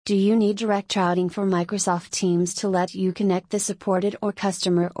Do you need direct routing for Microsoft Teams to let you connect the supported or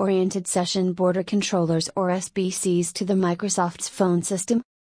customer-oriented session border controllers or SBCs to the Microsoft's phone system?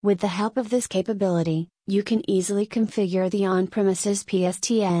 With the help of this capability, you can easily configure the on-premises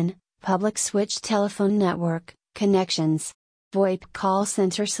PSTN, public switch telephone network, connections. VoIP call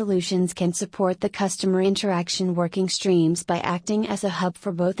center solutions can support the customer interaction working streams by acting as a hub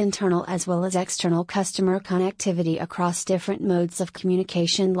for both internal as well as external customer connectivity across different modes of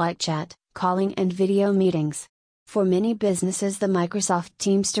communication like chat, calling and video meetings. For many businesses, the Microsoft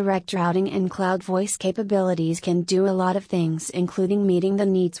Teams direct routing and cloud voice capabilities can do a lot of things, including meeting the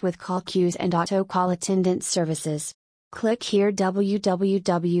needs with call queues and auto call attendant services. Click here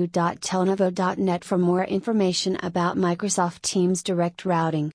www.telnovo.net for more information about Microsoft Teams direct routing.